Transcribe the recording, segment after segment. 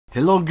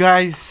Hello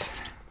guys,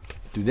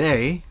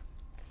 today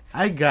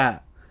I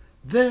got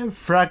the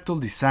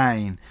Fractal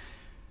design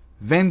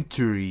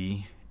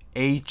Venturi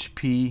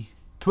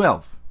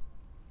HP120.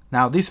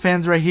 Now these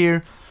fans right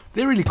here,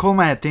 they really call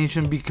my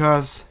attention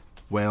because,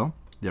 well,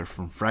 they're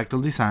from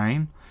Fractal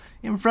design,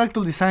 and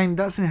Fractal design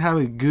doesn't have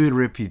a good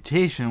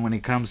reputation when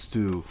it comes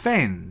to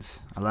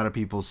fans. A lot of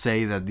people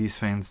say that these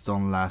fans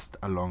don't last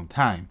a long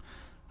time.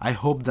 I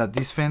hope that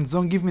these fans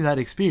don't give me that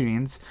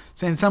experience,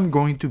 since I'm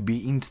going to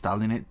be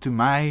installing it to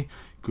my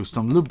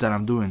custom loop that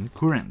I'm doing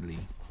currently.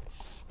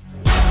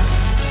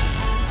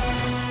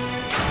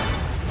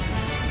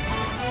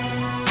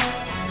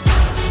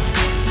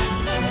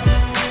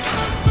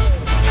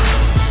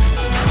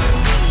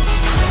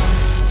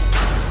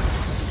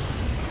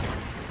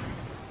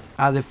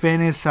 The fan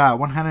is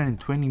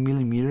 120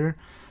 millimeter.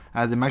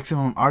 The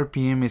maximum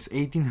RPM is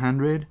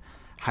 1800.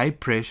 High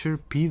pressure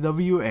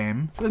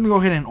PWM. Let me go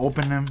ahead and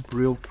open them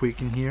real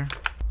quick in here.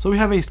 So we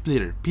have a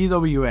splitter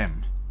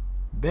PWM.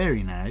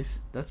 Very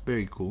nice. That's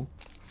very cool.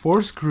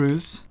 4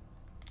 screws.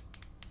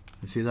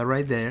 You see that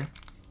right there.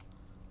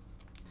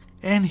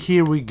 And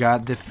here we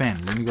got the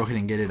fan. Let me go ahead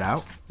and get it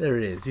out. There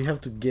it is. You have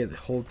to get the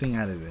whole thing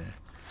out of there.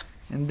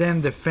 And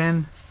then the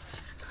fan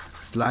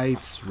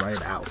slides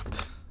right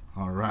out.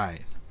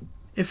 Alright.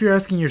 If you're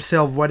asking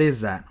yourself what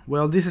is that?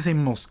 Well, this is a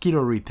mosquito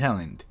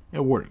repellent.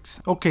 It works.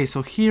 Okay,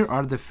 so here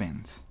are the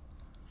fans.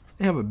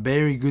 They have a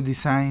very good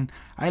design.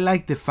 I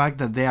like the fact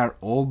that they are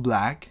all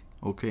black.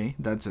 Okay,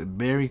 that's a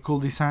very cool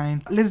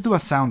design. Let's do a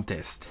sound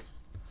test.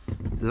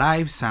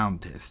 Live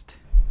sound test.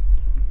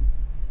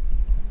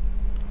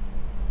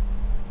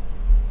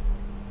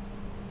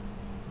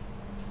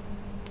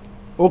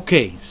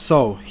 Okay,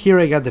 so here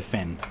I got the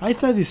fan. I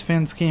thought these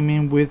fans came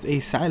in with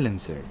a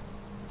silencer,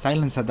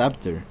 silence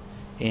adapter,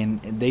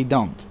 and they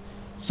don't.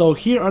 So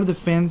here are the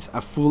fans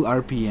at full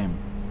RPM.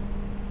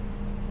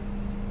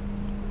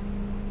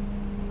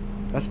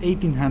 That's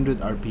 1800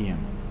 RPM.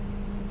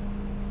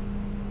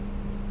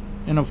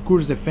 And of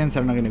course the fans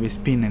are not going to be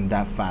spinning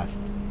that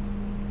fast.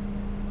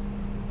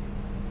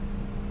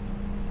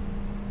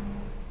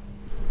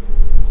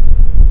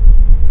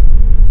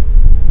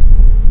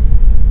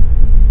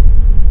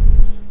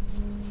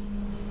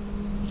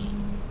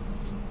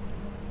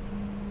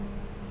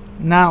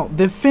 Now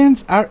the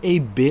fans are a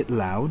bit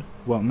loud.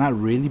 Well, not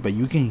really, but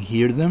you can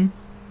hear them.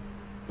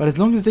 But as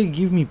long as they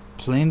give me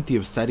plenty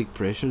of static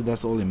pressure,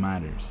 that's all that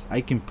matters. I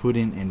can put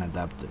in an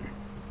adapter.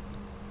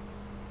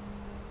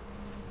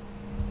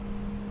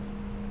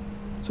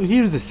 So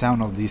here's the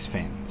sound of these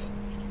fans.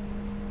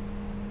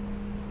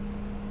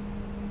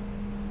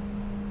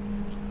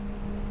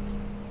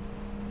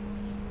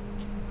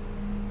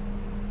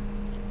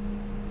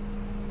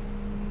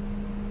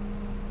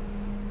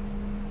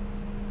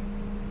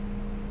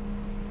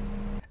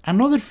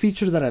 Another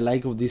feature that I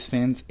like of these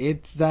fans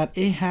is that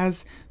it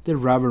has the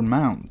rubber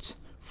mounts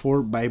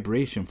for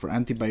vibration, for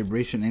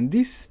anti-vibration, and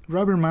these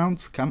rubber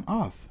mounts come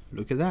off.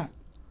 Look at that.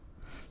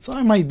 So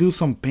I might do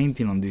some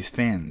painting on these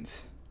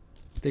fans.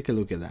 Take a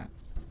look at that.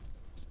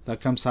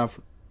 That comes off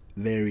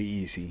very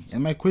easy.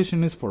 And my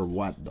question is, for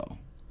what though?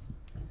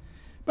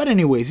 But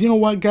anyways, you know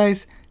what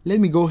guys? Let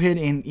me go ahead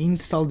and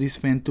install this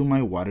fan to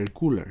my water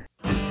cooler.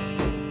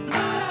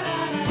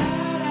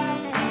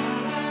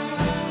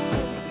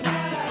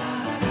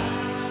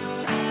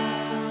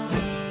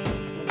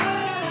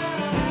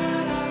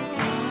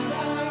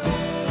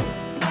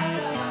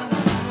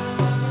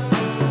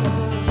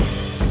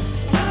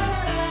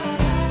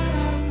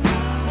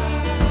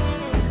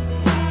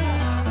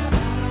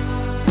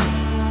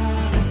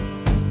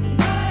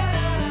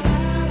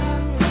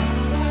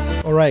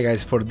 Alright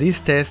guys, for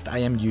this test I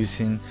am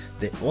using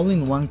the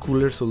all-in-one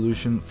cooler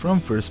solution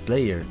from First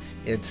Player.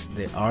 It's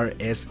the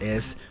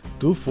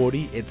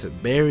RSS240. It's a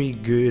very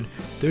good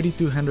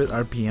 3200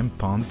 RPM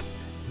pump.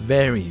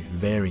 Very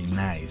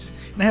nice.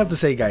 And I have to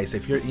say guys,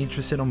 if you're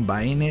interested on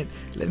buying it,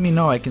 let me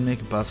know. I can make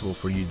it possible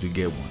for you to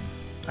get one.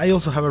 I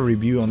also have a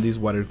review on this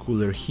water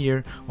cooler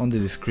here on the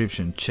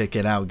description. Check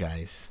it out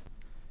guys.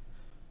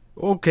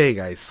 Okay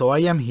guys, so I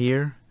am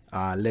here.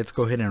 Let's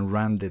go ahead and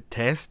run the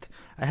test.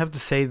 I have to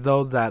say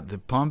though that the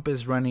pump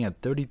is running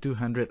at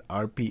 3200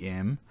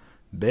 RPM.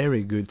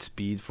 Very good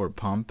speed for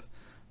pump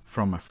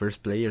from a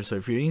First Player. So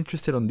if you're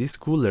interested on this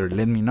cooler,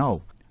 let me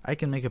know. I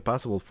can make it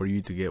possible for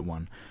you to get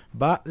one.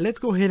 But let's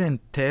go ahead and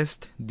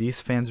test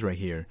these fans right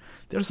here.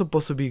 They're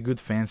supposed to be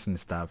good fans and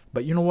stuff.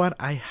 But you know what?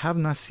 I have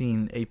not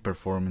seen a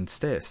performance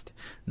test.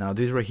 Now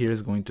this right here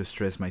is going to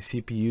stress my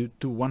CPU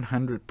to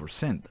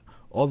 100%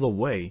 all the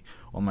way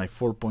on my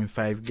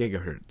 4.5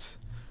 gigahertz.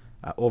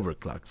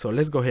 Overclock. So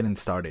let's go ahead and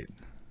start it.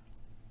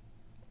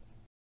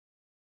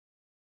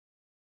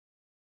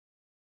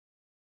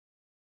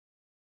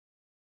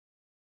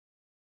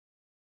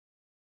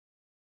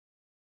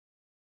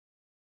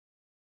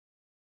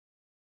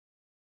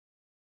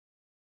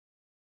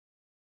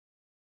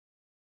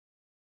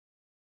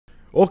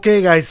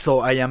 Okay guys, so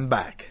I am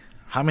back.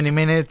 How many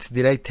minutes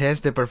did I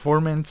test the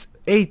performance?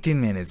 18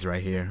 minutes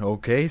right here.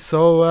 Okay,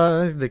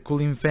 so the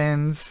cooling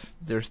fans,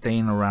 they're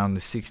staying around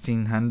the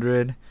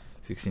 1600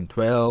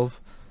 1612.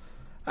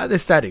 At the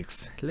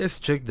statics, let's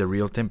check the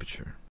real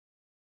temperature.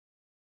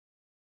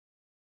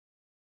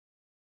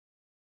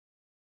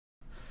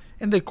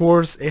 In the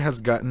cores, it has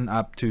gotten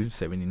up to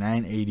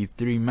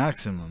 7983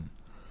 maximum.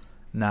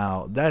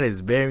 Now that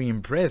is very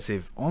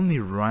impressive, only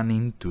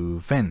running 2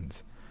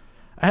 fans.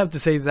 I have to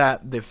say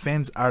that the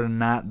fans are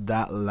not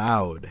that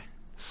loud.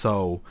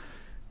 So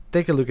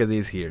take a look at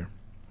this here.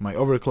 My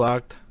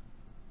overclocked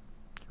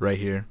right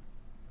here,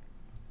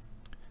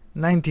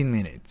 19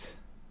 minutes.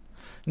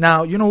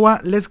 Now you know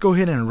what, let's go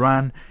ahead and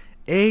run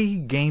a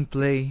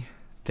gameplay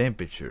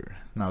temperature.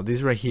 Now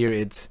this right here,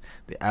 it's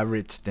the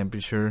average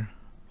temperature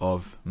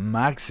of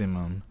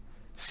maximum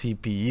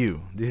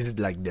CPU. This is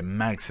like the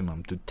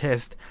maximum to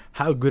test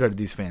how good are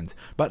these fans,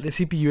 but the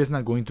CPU is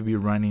not going to be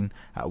running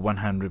at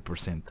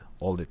 100%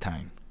 all the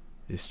time.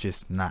 It's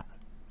just not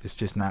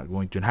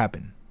going to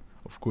happen.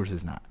 Of course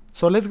it's not.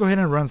 So let's go ahead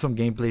and run some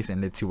gameplays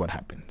and let's see what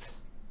happens.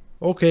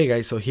 Okay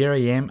guys, so here I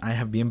am. I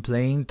have been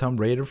playing Tomb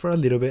Raider for a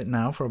little bit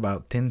now, for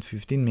about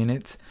 10-15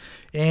 minutes,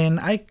 and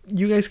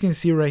you guys can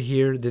see right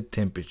here the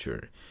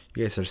temperature.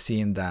 You guys are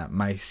seeing that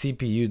my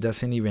CPU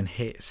doesn't even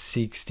hit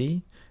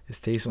 60. It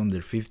stays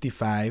under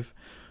 55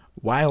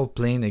 while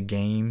playing a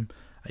game.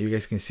 You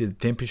guys can see the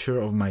temperature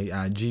of my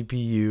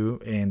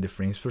GPU and the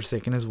frames per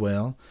second as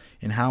well,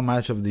 and how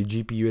much of the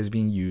GPU is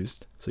being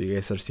used. So you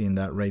guys are seeing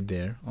that right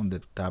there on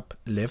the top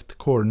left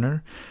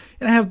corner.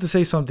 And I have to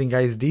say something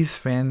guys, these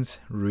fans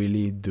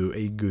really do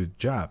a good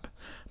job.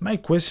 My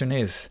question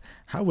is,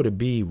 how would it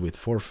be with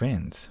 4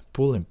 fans,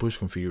 pull and push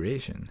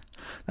configuration?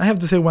 I have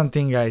to say one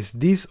thing guys,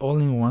 this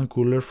all-in-one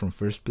cooler from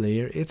First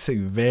Player, it's a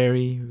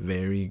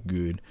very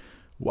good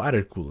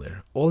water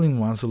cooler,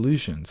 all-in-one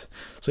solutions.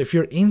 So if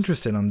you're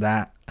interested on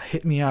that,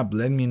 hit me up,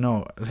 let me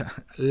know.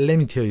 Let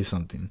me tell you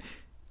something,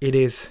 it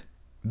is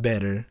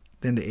better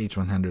than the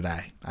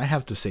H100i. I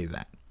have to say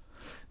that.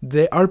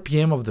 The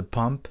RPM of the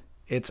pump,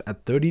 it's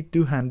at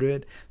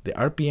 3200. The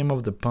RPM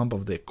of the pump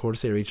of the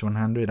Corsair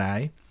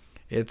H100i,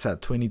 it's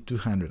at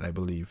 2200 I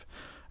believe,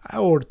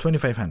 or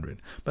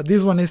 2500, but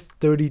this one is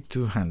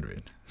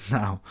 3200.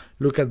 Now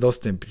look at those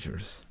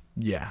temperatures.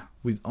 Yeah,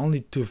 with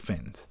only 2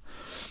 fans.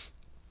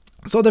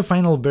 So the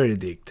final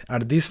verdict, are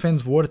these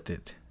fans worth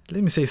it?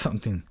 Let me say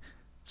something,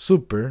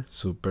 super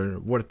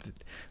worth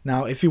it.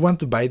 Now if you want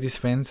to buy these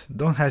fans,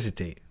 don't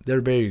hesitate, they're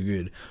very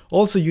good.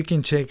 Also you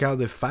can check out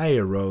the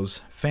Fire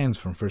Rose fans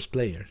from First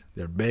Player,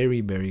 they're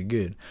very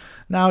good.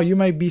 Now you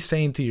might be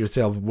saying to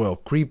yourself, well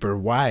Creeper,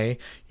 why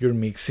you're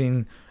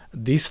mixing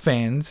these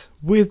fans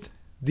with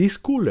this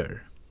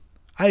cooler?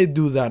 I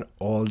do that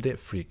all the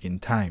freaking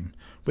time.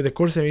 With the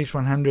Corsair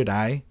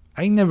H100i,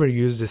 I never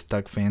use the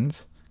stock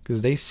fans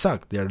because they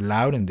suck, they're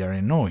loud and they're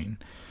annoying.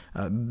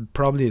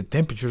 Probably the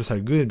temperatures are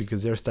good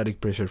because they're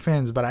static pressure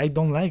fans, but I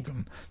don't like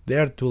them, they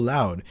are too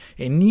loud.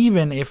 And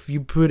even if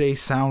you put a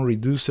sound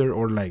reducer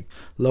or like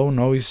low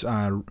noise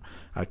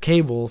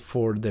cable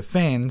for the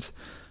fans,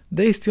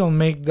 they still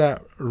make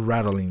that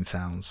rattling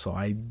sound, so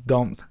I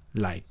don't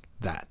like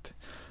that.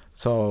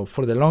 So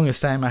for the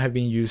longest time I have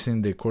been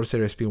using the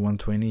Corsair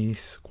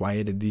SP120's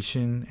Quiet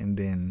Edition, and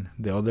then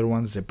the other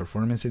ones the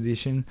Performance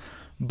Edition.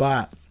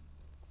 But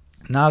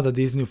now that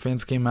these new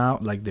fans came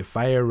out, like the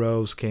Fire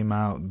Rose came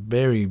out,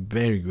 very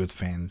good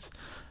fans.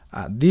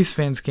 These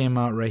fans came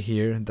out right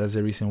here, that's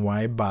the reason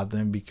why I bought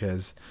them,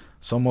 because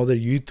some other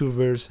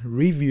YouTubers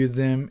reviewed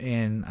them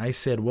and I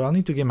said, well, I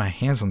need to get my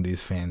hands on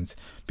these fans,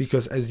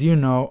 because as you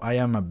know, I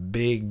am a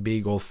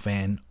big old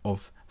fan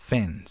of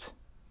fans.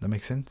 That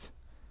makes sense?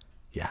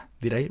 Yeah,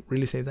 did I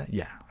really say that?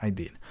 Yeah, I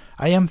did.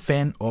 I am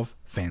fan of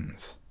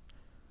fans.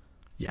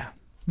 Yeah.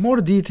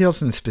 More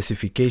details and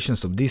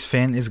specifications of this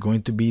fan is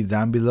going to be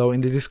down below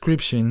in the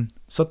description.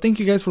 So thank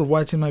you guys for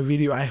watching my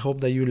video. I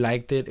hope that you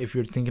liked it. If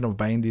you're thinking of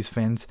buying these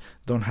fans,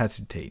 don't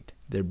hesitate.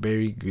 They're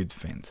very good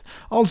fans.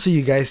 I'll see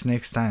you guys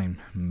next time.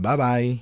 Bye bye.